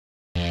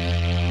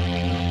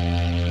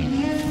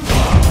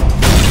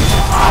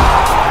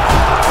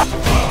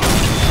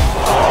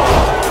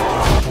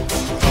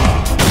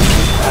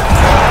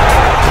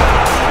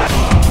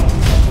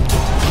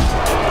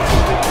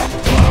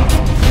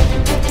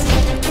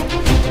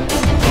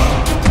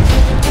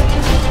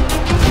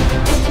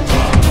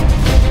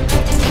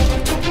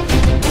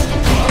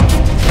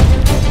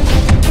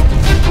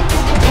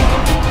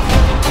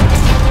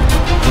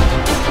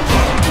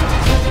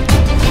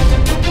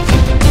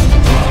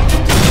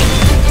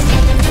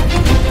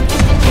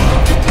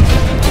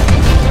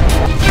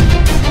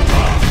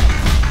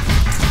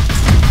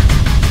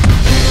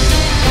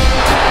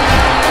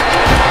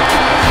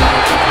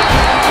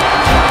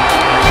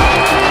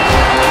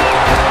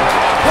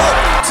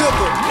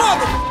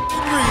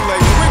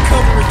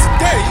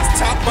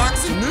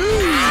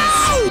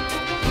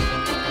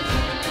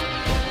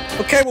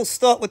Okay, we'll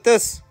start with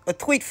this. A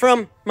tweet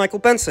from Michael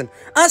Benson.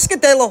 Oscar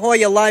De La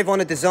Hoya live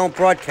on a DAZN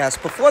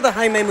broadcast before the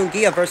Jaime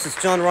Munguia versus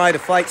John Ryder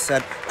fight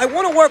said, I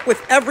want to work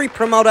with every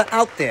promoter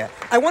out there.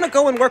 I want to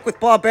go and work with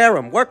Bob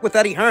Arum, work with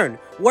Eddie Hearn,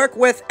 work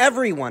with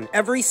everyone,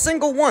 every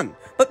single one.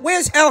 But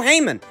where's Al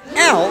Heyman?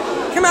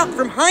 Al, come out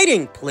from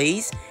hiding,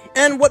 please.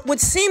 And what would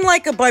seem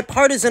like a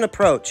bipartisan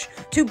approach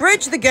to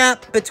bridge the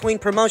gap between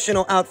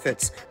promotional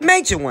outfits,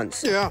 major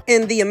ones,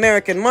 in the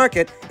American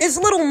market is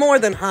little more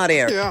than hot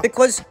air.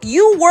 Because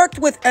you worked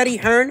with Eddie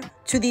Hearn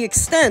to the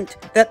extent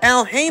that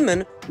Al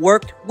Heyman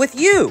worked with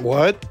you.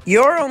 What?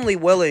 You're only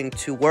willing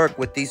to work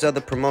with these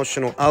other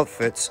promotional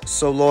outfits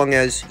so long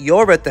as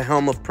you're at the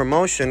helm of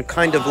promotion,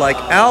 kind of like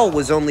Al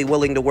was only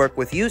willing to work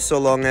with you so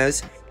long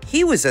as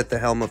he was at the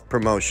helm of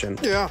promotion.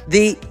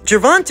 The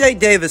Gervonta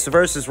Davis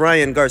versus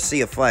Ryan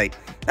Garcia fight,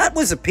 that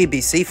was a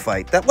PBC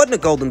fight. That wasn't a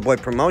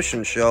Goldenboy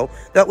promotion show.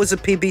 That was a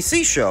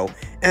PBC show.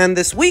 And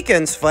this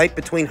weekend's fight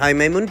between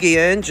Jaime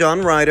Munguia and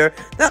John Ryder,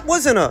 that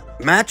wasn't a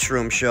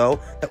Matchroom show.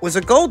 That was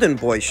a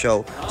Goldenboy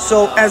show.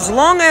 So as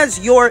long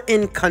as you're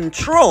in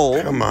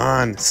control... Come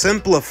on,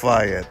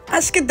 simplify it.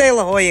 Oscar De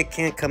La Hoya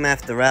can't come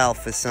after Al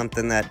for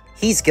something that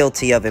he's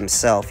guilty of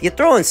himself. You're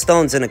throwing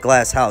stones in a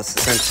glass house,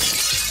 essentially.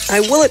 I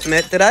will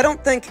admit that I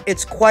don't think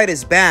it's quite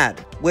as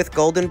bad with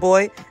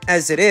Goldenboy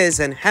as it is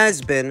and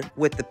has been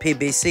with the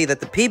PBC, that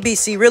the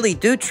PBC really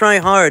do try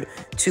hard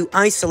to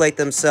isolate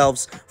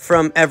themselves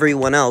from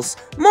everyone else,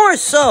 more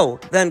so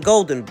than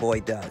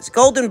Goldenboy does.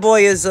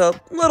 Goldenboy is a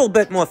little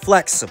bit more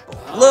flexible,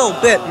 a little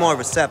bit more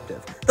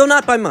receptive, though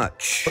not by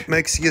much. What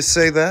makes you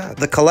say that?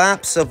 The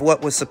collapse of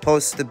what was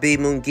supposed to be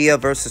Munguia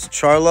versus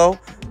Charlo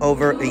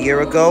over a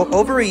year ago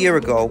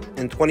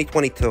in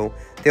 2022,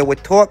 there were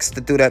talks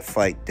to do that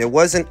fight. There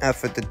was an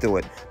effort to do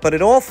it. But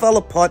it all fell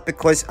apart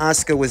because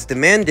Oscar was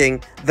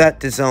demanding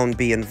that DAZN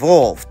be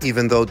involved.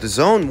 Even though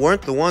DAZN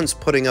weren't the ones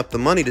putting up the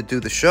money to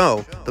do the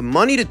show, the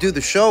money to do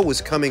the show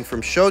was coming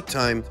from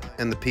Showtime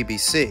and the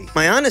PBC.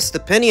 My honest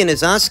opinion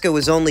is Oscar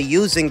was only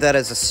using that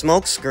as a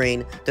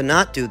smokescreen to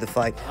not do the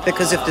fight.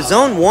 Because if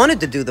DAZN wanted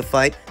to do the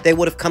fight, they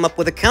would have come up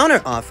with a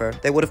counter offer.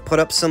 They would have put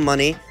up some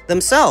money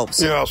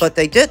themselves. But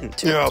they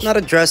didn't. Not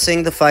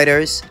addressing the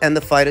fighters and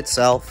the fight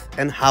itself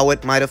and how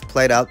it might have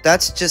played out.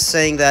 That's just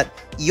saying that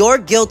you're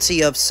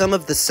guilty of some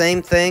of the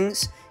same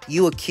things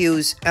you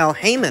accuse Al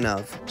Heyman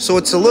of. So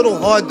it's a little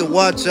hard to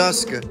watch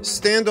Oscar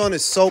stand on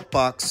his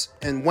soapbox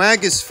and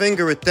wag his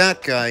finger at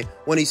that guy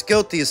when he's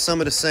guilty of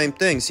some of the same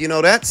things. You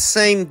know, that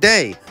same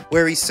day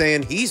where he's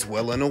saying he's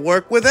willing to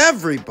work with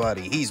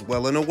everybody. He's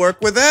willing to work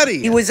with Eddie.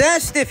 He was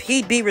asked if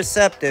he'd be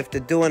receptive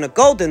to doing a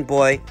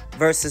Goldenboy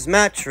versus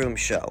Matchroom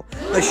show.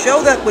 A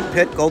show that would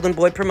pit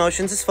Goldenboy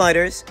Promotions'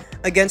 fighters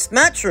against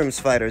Matchroom's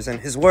fighters. And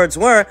his words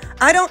were,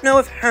 I don't know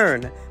if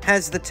Hearn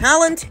has the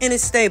talent in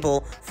his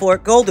stable for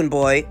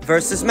Goldenboy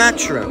versus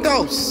Matchroom.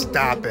 Oh,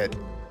 stop it.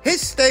 His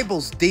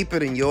stable's deeper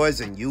than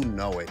yours and you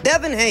know it.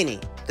 Devin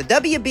Haney, the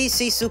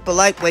WBC Super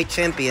Lightweight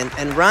Champion,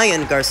 and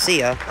Ryan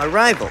Garcia are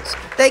rivals.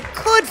 They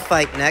could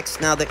fight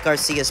next now that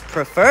Garcia's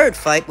preferred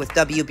fight with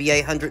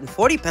WBA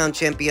 140-pound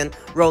champion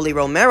Rolly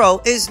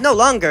Romero is no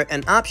longer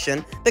an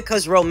option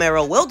because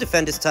Romero will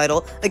defend his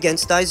title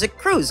against Isaac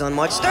Cruz on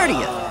March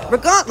 30th.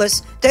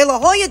 Regardless, De La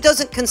Hoya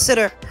doesn't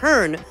consider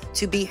Hearn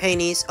to be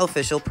Haney's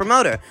official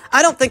promoter.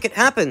 I don't think it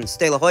happens,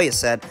 De La Hoya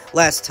said.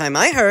 Last time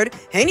I heard,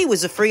 Haney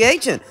was a free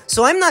agent,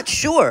 so I'm not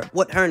sure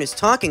what Hearn is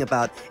talking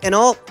about. In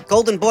all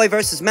Goldenboy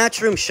versus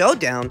Matchroom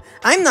showdown,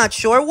 I'm not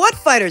sure what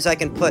fighters I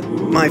can put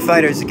my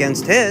fighters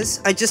against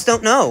his. I just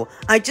don't know.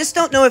 I just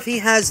don't know if he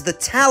has the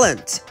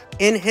talent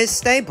in his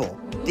stable.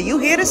 Do you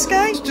hear this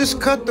guy? Just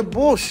cut the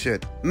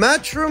bullshit.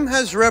 Matchroom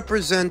has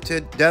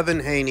represented Devin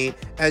Haney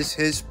as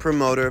his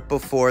promoter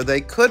before. They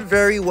could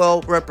very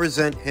well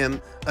represent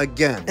him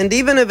again. And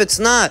even if it's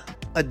not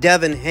a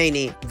Devin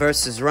Haney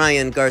versus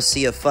Ryan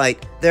Garcia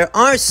fight, there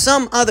are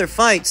some other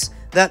fights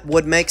that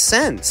would make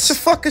sense. It's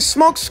a fucking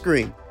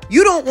smokescreen.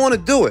 You don't want to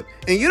do it.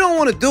 And you don't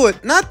want to do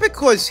it not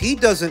because he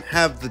doesn't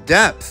have the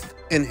depth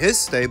in his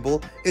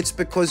stable, it's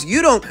because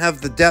you don't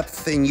have the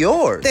depth in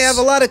yours. They have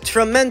a lot of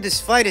tremendous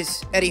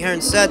fighters, Eddie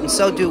Hearn said, and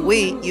so do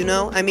we, you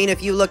know? I mean,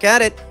 if you look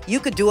at it, you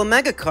could do a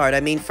mega card.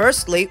 I mean,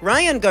 firstly,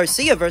 Ryan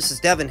Garcia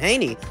versus Devin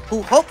Haney,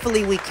 who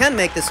hopefully we can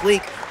make this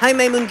week.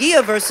 Jaime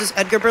Munguia versus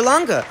Edgar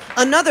Berlanga,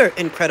 another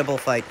incredible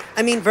fight.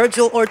 I mean,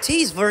 Virgil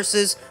Ortiz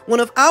versus one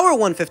of our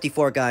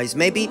 154 guys.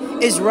 Maybe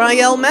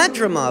Israel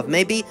Madrimov.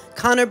 Maybe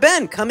Conor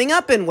Benn coming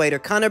up in weight, or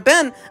Conor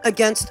Benn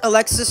against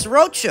Alexis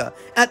Rocha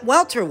at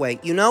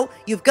welterweight, you know?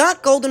 You've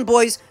got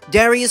Goldenboy's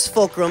Darius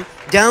Fulcrum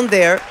down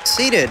there,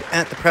 seated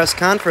at the press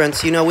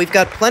conference. You know, we've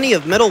got plenty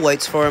of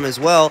middleweights for him as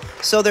well.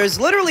 So there's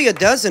literally a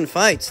dozen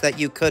fights that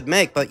you could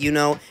make. But, you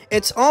know,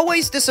 it's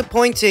always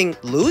disappointing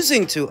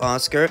losing to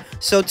Oscar.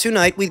 So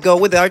tonight we go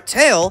with our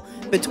tail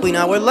between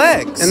our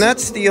legs. And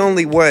that's the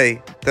only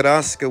way that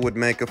Oscar would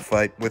make a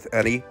fight with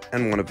Eddie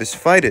and one of his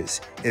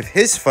fighters, if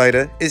his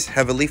fighter is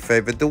heavily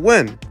favored to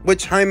win,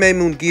 which Jaime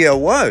Munguia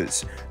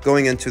was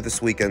going into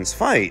this weekend's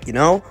fight. You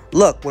know,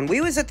 look, when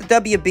we was at the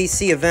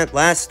WBC event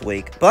last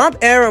week, Bob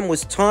Arum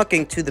was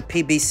talking to the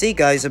PBC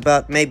guys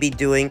about maybe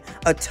doing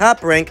a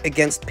top rank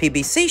against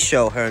PBC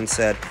show, Hearn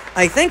said.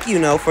 I think, you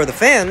know, for the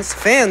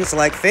fans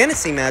like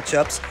fantasy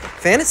matchups,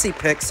 fantasy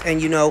picks,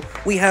 and you know,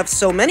 we have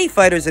so many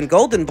fighters in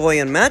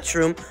Goldenboy and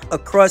Matchroom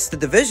across the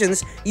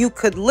divisions, you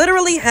could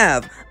literally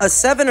have a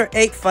 7 or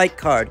 8 fight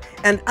card.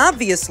 And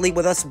obviously,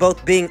 with us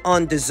both being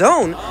on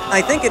DAZN,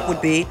 I think it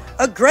would be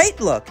a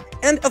great look.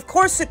 And of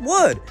course it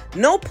would.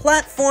 No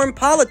platform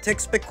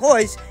politics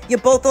because you're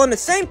both on the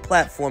same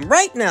platform.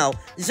 Right now,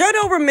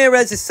 Zurdo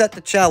Ramirez is set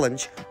to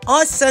challenge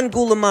Arsen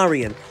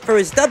Goulamarian for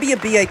his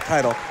WBA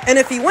title. And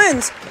if he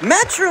wins,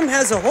 Matchroom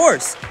has a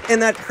horse in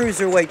that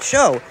cruiserweight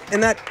show,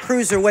 in that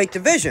cruiserweight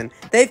division.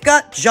 They've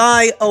got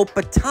Jai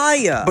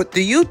Opataya. But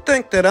do you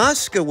think that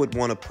Oscar would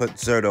want to put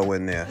Zurdo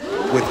in there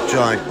with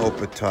Jai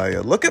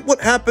Opataya? Look at what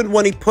happened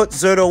when he put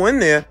Zurdo in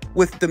there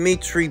with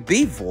Dimitri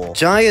Bivol.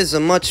 Jai is a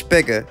much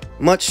bigger,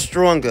 much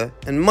stronger,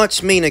 and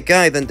much meaner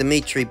guy than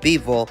Dimitri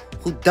Bivol,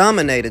 who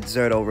dominated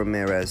Zurdo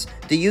Ramirez.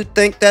 Do you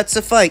think that's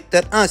a fight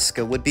that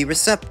Oscar would be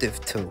receptive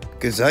to?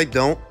 Because I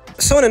don't.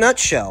 So in a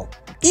nutshell,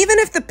 even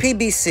if the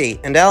PBC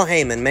and Al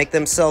Heyman make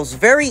themselves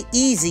very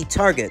easy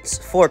targets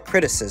for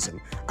criticism,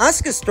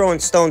 Oscar's throwing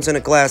stones in a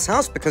glass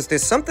house because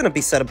there's something to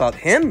be said about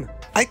him.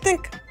 I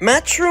think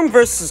Matchroom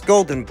versus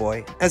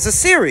Goldenboy as a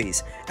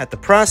series at the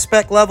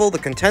prospect level, the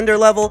contender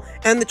level,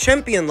 and the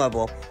champion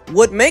level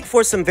would make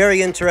for some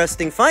very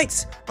interesting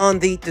fights on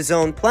the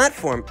DAZN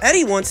platform.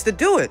 Eddie wants to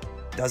do it.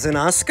 Doesn't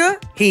Oscar?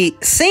 He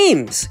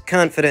seems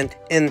confident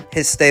in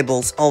his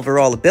stable's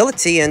overall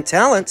ability and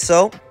talent,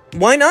 so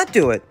why not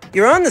do it?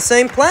 You're on the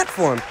same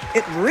platform.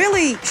 It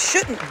really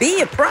shouldn't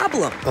be a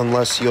problem.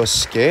 Unless you're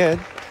scared.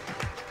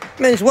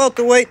 Men's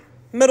welterweight,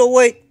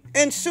 middleweight,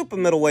 and super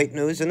middleweight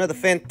news, another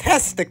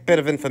fantastic bit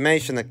of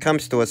information that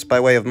comes to us by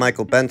way of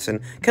Michael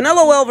Benson.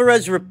 Canelo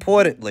Alvarez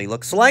reportedly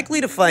looks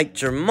likely to fight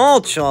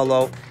Jermall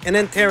Charlo and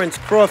then Terence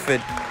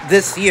Crawford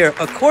this year,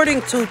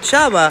 according to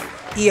Chava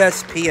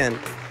ESPN.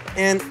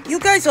 And you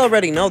guys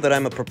already know that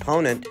I'm a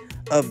proponent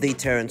of the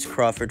Terence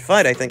Crawford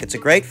fight. I think it's a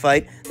great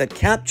fight that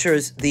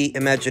captures the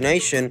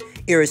imagination.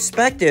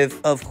 Irrespective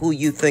of who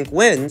you think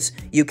wins,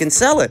 you can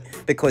sell it,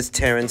 because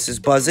Terence is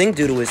buzzing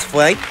due to his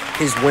fight,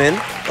 his win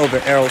over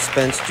Errol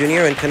Spence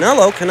Jr. and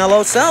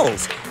Canelo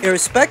sells,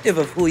 irrespective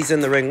of who he's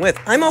in the ring with.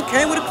 I'm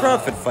okay with a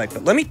Crawford fight,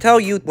 but let me tell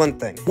you one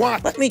thing.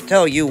 What? Let me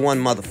tell you one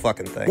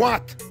motherfucking thing.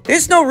 What?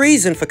 There's no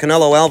reason for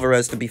Canelo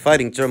Alvarez to be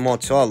fighting Jermall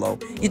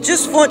Charlo. You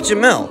just fought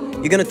Jamel.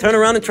 You're gonna turn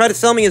around and try to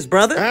sell me his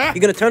brother?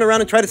 You're gonna turn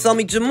around and try to sell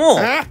me Jamal?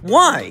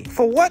 Why?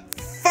 For what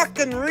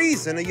fucking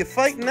reason are you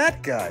fighting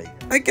that guy?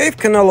 I gave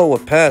Canelo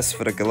a pass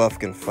for the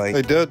Golovkin fight.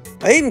 I did.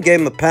 I even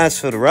gave him a pass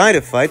for the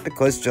Ryder fight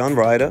because John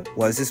Ryder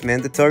was his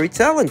mandatory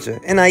challenger.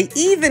 And I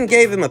even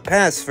gave him a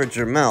pass for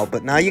Jermell.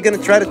 But now you're gonna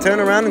try to turn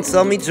around and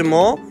sell me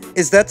Jamal?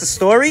 Is that the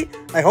story?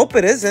 I hope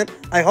it isn't.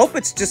 I hope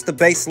it's just a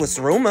baseless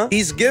rumor.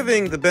 He's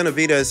giving the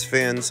Benavidez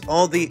fans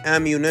all the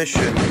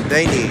ammunition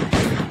they need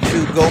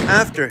to go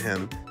after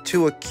him,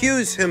 to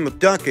accuse him of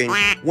ducking.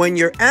 When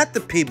you're at the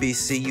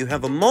PBC, you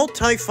have a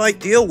multi-fight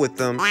deal with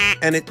them,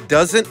 and it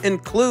doesn't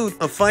include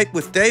a fight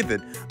with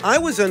David. I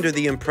was under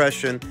the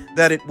impression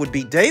that it would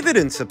be David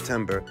in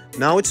September.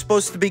 Now it's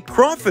supposed to be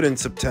Crawford in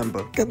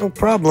September. Got no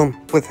problem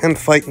with him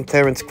fighting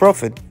Terence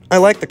Crawford. I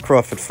like the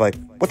Crawford fight.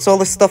 What's all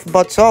this stuff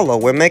about Charlo?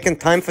 We're making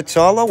time for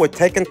Charlo? We're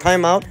taking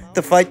time out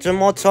to fight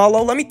Jermall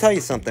Charlo? Let me tell you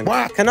something.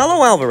 What?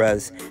 Canelo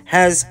Alvarez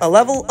has a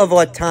level of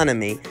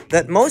autonomy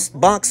that most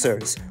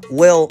boxers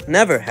will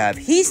never have.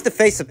 He's the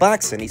face of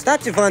boxing. He's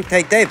not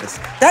Gervonta Davis.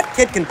 That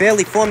kid can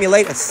barely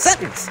formulate a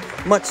sentence,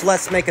 much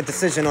less make a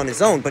decision on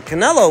his own. But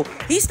Canelo,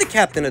 he's the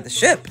captain of the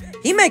ship.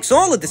 He makes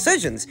all the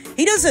decisions.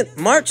 He doesn't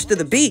march to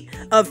the beat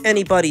of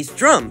anybody's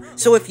drum.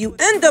 So if you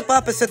end up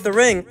opposite the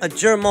ring of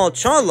Jermall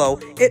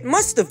Charlo, it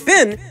must have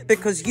been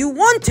because you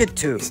wanted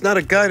to. He's not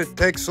a guy that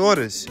takes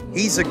orders.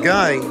 He's a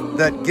guy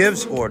that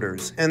gives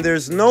orders. And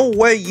there's no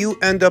way you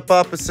end up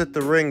opposite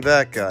the ring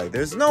that guy.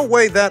 There's no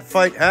way that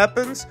fight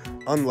happens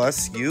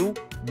unless you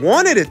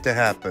wanted it to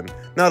happen.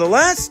 Now, the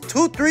last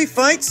 2-3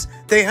 fights,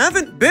 they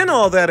haven't been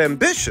all that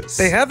ambitious.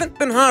 They haven't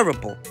been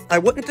horrible. I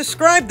wouldn't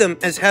describe them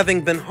as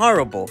having been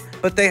horrible,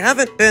 but they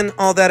haven't been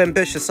all that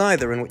ambitious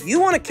either. And what you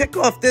want to kick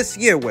off this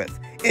year with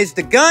is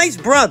the guy's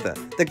brother,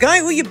 the guy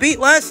who you beat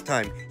last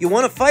time. You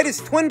want to fight his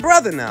twin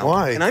brother now.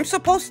 Why? And I'm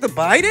supposed to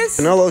buy this?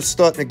 Canelo's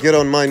starting to get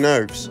on my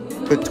nerves.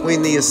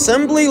 Between the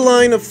assembly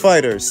line of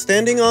fighters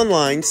standing on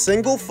line,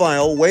 single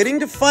file, waiting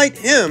to fight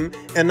him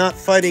and not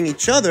fighting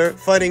each other,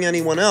 fighting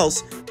anyone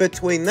else,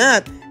 between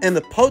that and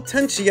the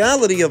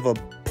potentiality of a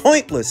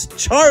pointless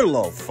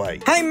Charlo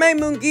fight. Jaime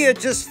Munguia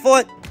just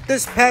fought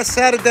this past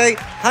Saturday.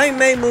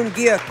 Jaime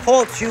Munguia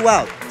called you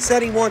out.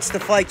 said he wants to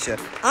fight you.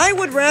 I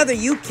would rather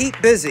you keep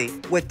busy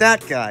with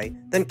that guy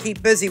than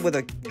keep busy with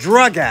a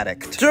drug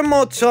addict.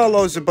 Jermall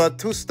Charlo's about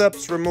 2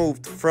 steps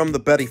removed from the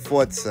Betty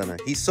Ford Center.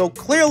 He's so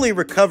clearly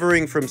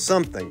recovering from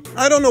something.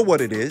 I don't know what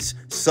it is.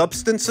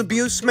 Substance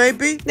abuse,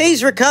 maybe?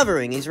 He's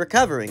recovering. He's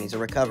recovering. He's a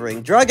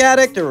recovering drug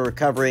addict or a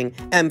recovering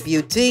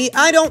amputee.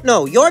 I don't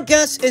know. Your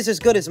guess is as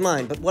good as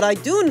mine. But what I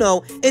do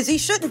know is he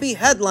shouldn't be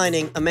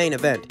headlining a main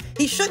event.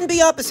 He shouldn't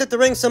be opposite the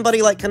ring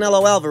somebody like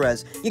Canelo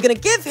Alvarez. You're going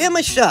to give him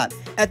a shot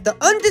at the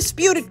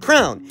undisputed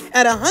crown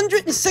at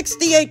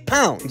 168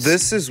 pounds.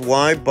 This is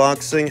why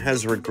boxing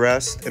has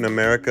regressed in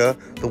America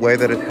the way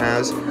that it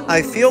has.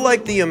 I feel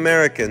like the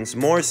Americans,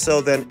 more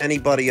so than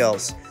anybody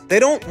else, they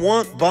don't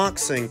want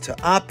boxing to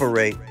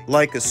operate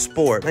like a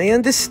sport. I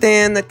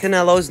understand that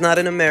Canelo's not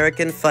an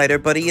American fighter,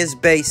 but he is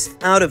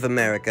based out of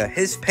America.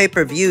 His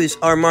pay-per-views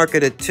are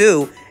marketed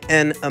to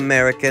an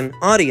American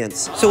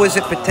audience. So as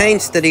it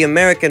pertains to the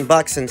American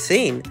boxing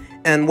scene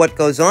and what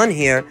goes on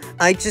here,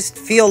 I just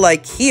feel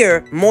like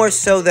here, more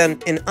so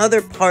than in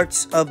other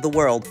parts of the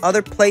world,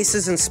 other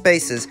places and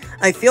spaces,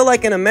 I feel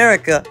like in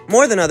America,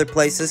 more than other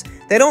places,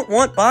 they don't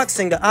want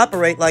boxing to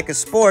operate like a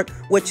sport,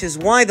 which is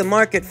why the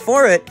market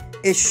for it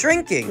is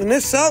shrinking. And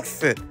this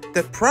outfit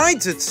that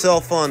prides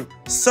itself on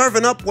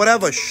serving up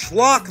whatever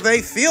schlock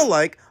they feel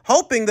like,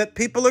 hoping that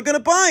people are gonna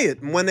buy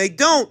it. And when they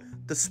don't,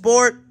 the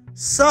sport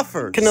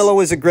suffers.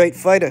 Canelo is a great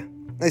fighter.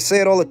 I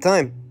say it all the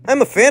time.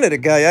 I'm a fan of the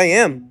guy, I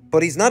am.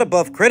 But he's not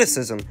above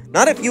criticism.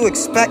 Not if you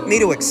expect me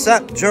to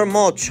accept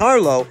Jermall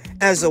Charlo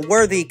as a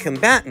worthy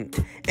combatant,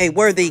 a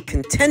worthy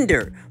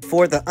contender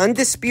for the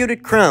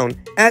undisputed crown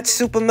at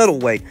super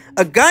middleweight.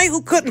 A guy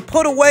who couldn't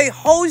put away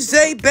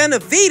Jose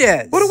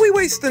Benavidez. What are we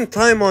wasting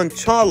time on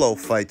Charlo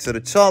fights or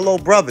the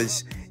Charlo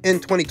brothers in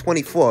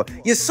 2024?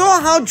 You saw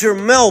how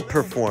Jermell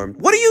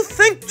performed. What do you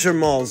think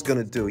Jermall's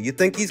gonna do? You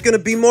think he's gonna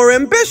be more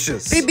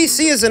ambitious?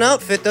 PBC as an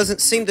outfit doesn't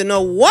seem to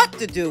know what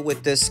to do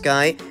with this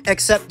guy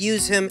except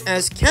use him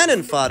as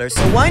cannon fodder.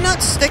 So why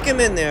not stick him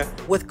in there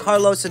with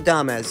Carlos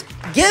Adames?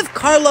 Give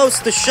Carlos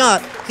the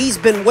shot he's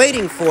been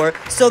waiting for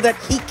so that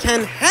he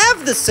can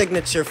have the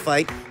signature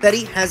fight that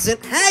he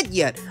hasn't had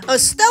yet. A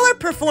stellar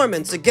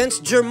performance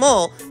against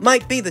Jermall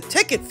might be the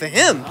ticket for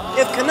him.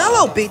 If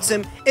Canelo beats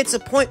him, it's a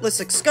pointless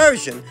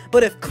excursion.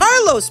 But if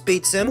Carlos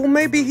beats him... Well,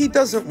 maybe he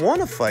doesn't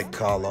want to fight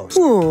Carlos.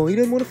 Oh, he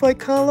didn't want to fight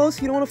Carlos?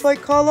 You don't want to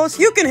fight Carlos?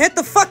 You can hit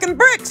the fucking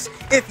bricks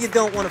if you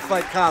don't want to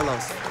fight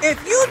Carlos.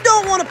 If you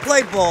don't want to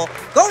play ball,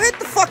 go hit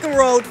the fucking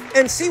road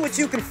and see what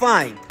you can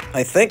find.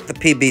 I think the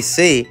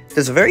PBC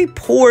does a very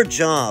poor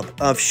job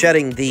of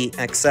shedding the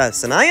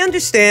excess. And I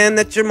understand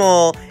that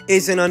Jermall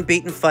is an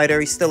unbeaten fighter.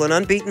 He's still an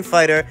unbeaten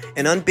fighter,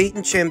 an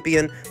unbeaten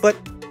champion. But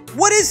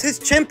what is his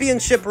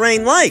championship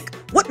reign like?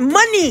 What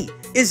money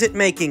is it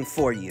making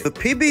for you? The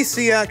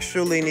PBC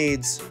actually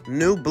needs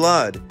new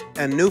blood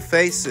and new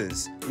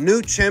faces,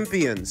 new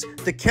champions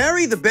to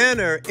carry the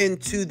banner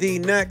into the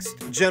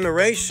next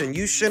generation.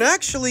 You should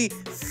actually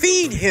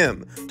feed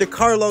him to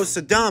Carlos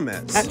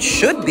Adames. That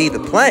should be the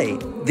play.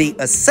 The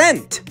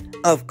ascent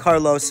of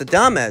Carlos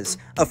Adames.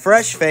 A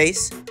fresh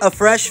face, a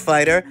fresh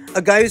fighter,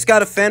 a guy who's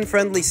got a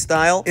fan-friendly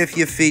style. If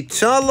you feed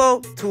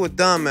Charlo to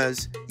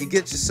Adames, you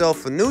get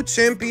yourself a new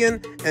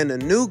champion and a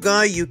new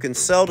guy you can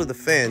sell to the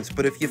fans.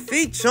 But if you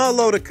feed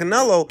Charlo to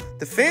Canelo,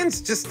 the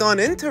fans just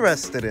aren't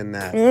interested in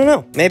that. I don't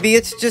know. Maybe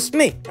it's just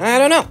me. I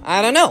don't know.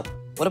 I don't know.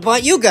 What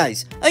about you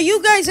guys? Are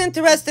you guys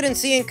interested in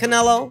seeing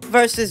Canelo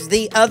versus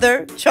the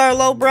other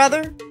Charlo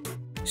brother?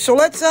 So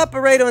let's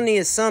operate on the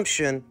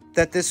assumption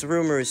that this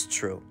rumor is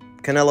true.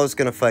 Canelo's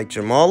gonna fight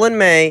Jermall in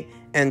May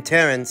and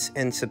Terence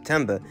in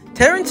September.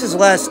 Terence's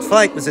last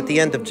fight was at the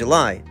end of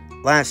July,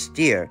 last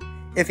year.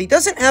 If he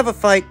doesn't have a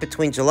fight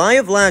between July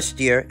of last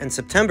year and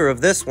September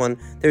of this one,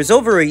 there's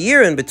over a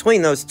year in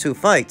between those two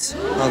fights.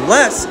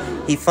 Unless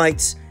he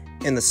fights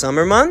in the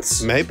summer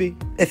months? Maybe.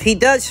 If he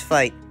does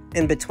fight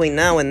in between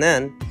now and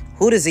then,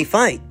 who does he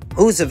fight?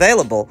 Who's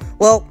available?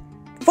 Well,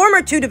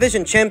 former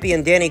two-division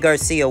champion Danny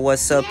Garcia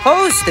was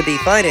supposed to be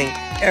fighting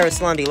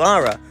Erislandy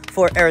Lara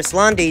for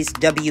Erislandy's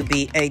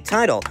WBA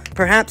title.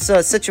 Perhaps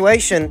a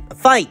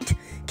fight,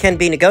 can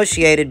be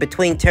negotiated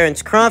between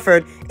Terence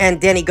Crawford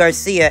and Danny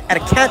Garcia at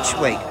a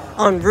catchweight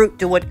en route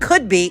to what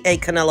could be a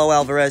Canelo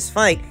Alvarez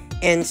fight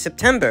in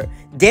September.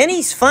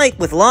 Danny's fight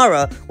with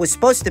Lara was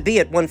supposed to be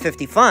at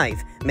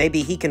 155.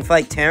 Maybe he can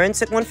fight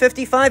Terence at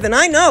 155, and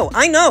I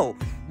know,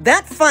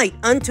 that fight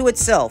unto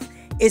itself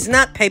is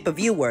not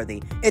pay-per-view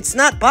worthy. It's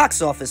not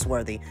box office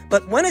worthy.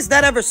 But when has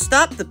that ever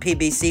stopped the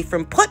PBC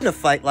from putting a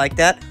fight like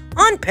that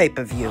on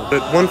pay-per-view?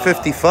 At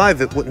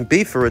 155, it wouldn't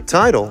be for a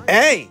title.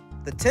 Hey!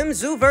 The Tim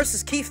Tszyu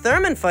versus Keith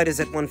Thurman fight is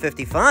at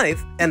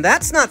 155, and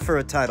that's not for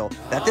a title.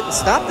 That didn't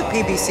stop the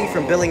PBC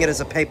from billing it as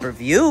a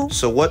pay-per-view.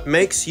 So what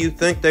makes you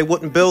think they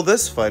wouldn't bill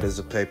this fight as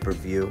a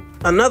pay-per-view?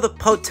 Another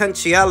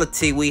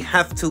potentiality we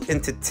have to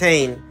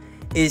entertain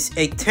is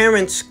a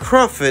Terence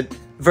Crawford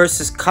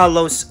versus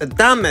Carlos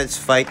Adames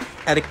fight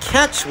at a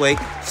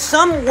catchweight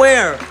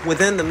somewhere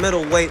within the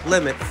middleweight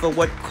limit for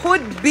what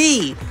could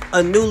be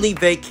a newly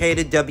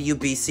vacated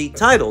WBC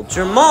title,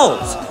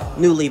 Jamal's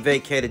newly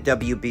vacated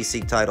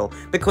WBC title.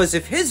 Because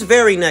if his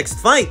very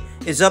next fight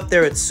is up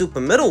there at super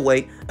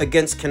middleweight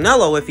against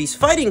Canelo, if he's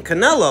fighting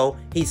Canelo,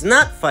 he's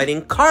not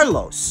fighting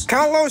Carlos.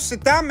 Carlos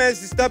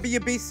Adames is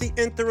WBC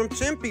interim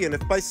champion.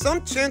 If by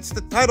some chance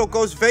the title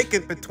goes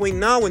vacant between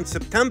now and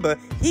September,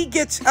 he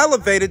gets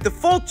elevated to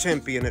full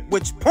champion, at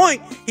which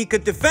point he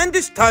could defend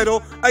his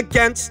title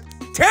against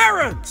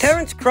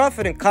Terence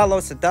Crawford and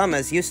Carlos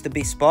Adames used to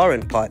be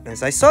sparring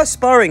partners. I saw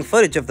sparring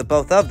footage of the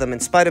both of them.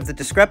 In spite of the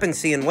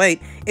discrepancy in weight,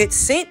 it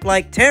seemed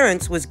like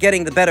Terence was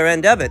getting the better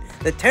end of it.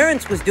 That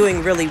Terence was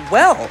doing really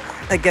well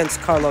against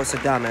Carlos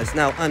Adames.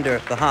 Now, under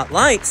the hot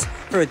lights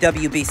for a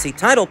WBC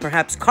title,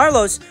 perhaps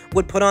Carlos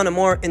would put on a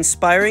more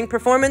inspiring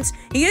performance.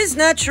 He is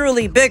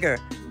naturally bigger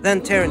than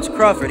Terence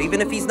Crawford,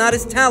 even if he's not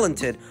as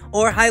talented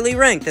or highly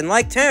ranked. And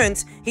like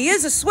Terence, he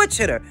is a switch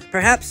hitter.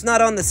 Perhaps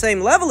not on the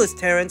same level as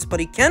Terence, but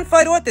he can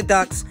fight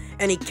orthodox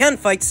and he can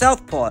fight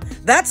southpaw.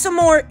 That's a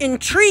more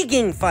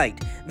intriguing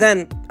fight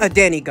than a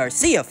Danny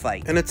Garcia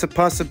fight. And it's a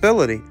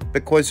possibility,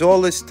 because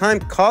all this time,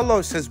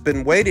 Carlos has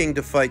been waiting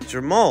to fight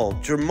Jamal,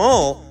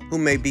 who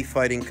may be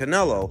fighting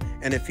Canelo.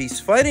 And if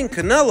he's fighting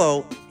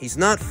Canelo, he's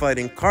not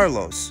fighting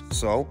Carlos.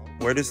 So,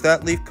 where does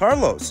that leave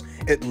Carlos?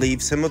 It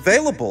leaves him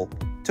available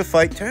to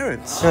fight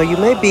Terence. Now, you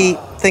may be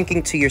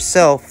thinking to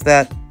yourself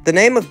that the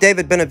name of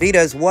David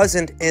Benavidez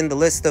wasn't in the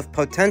list of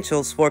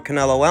potentials for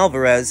Canelo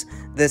Alvarez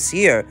this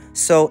year.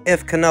 So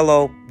if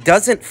Canelo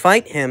doesn't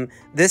fight him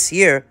this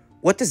year,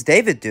 what does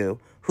David do?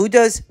 Who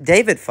does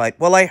David fight?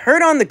 Well, I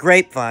heard on the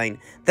grapevine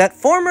that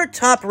former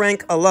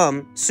top-rank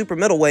alum, super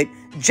middleweight,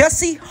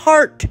 Jesse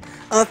Hart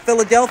of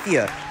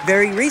Philadelphia,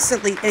 very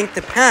recently inked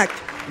a pact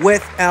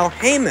with Al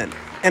Heyman.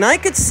 And I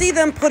could see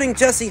them putting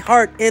Jesse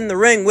Hart in the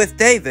ring with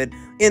David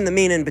in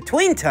the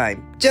in-between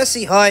time.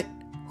 Jesse Hart,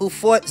 who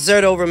fought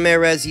Zurdo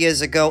Ramirez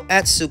years ago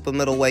at super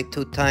middleweight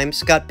 2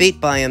 times, got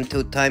beat by him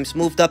 2 times,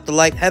 moved up to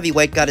light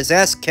heavyweight, got his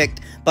ass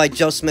kicked by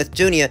Joe Smith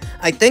Jr.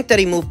 I think that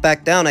he moved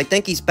back down. I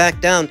think he's back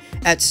down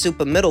at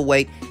super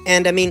middleweight.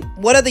 And I mean,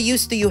 what other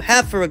use do you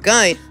have for a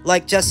guy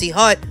like Jesse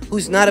Hart,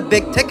 who's not a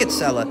big ticket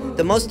seller?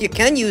 The most you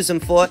can use him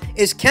for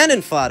is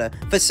cannon fodder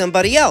for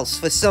somebody else,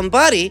 for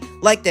somebody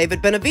like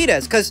David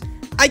Benavidez, because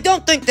I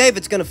don't think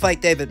David's gonna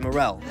fight David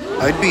Morrell.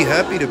 I'd be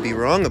happy to be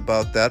wrong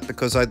about that,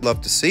 because I'd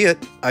love to see it.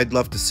 I'd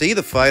love to see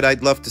the fight.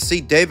 I'd love to see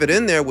David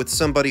in there with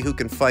somebody who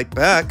can fight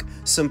back,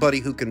 somebody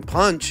who can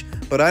punch,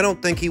 but I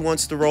don't think he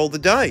wants to roll the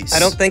dice. I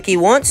don't think he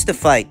wants to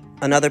fight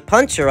another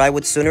puncher. I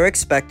would sooner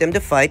expect him to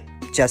fight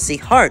Jesse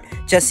Hart.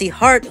 Jesse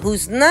Hart,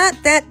 who's not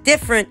that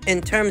different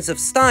in terms of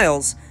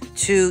styles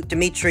to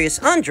Demetrius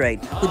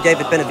Andrade, who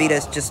David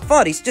Benavidez just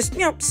fought. He's just,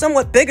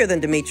 somewhat bigger than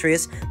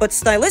Demetrius, but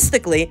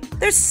stylistically,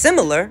 they're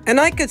similar.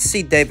 And I could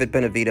see David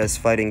Benavidez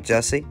fighting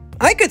Jesse.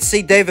 I could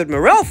see David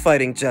Morrell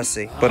fighting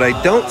Jesse. But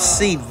I don't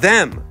see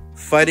them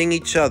fighting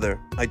each other.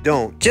 I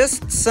don't.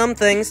 Just some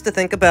things to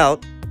think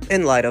about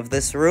in light of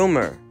this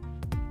rumor.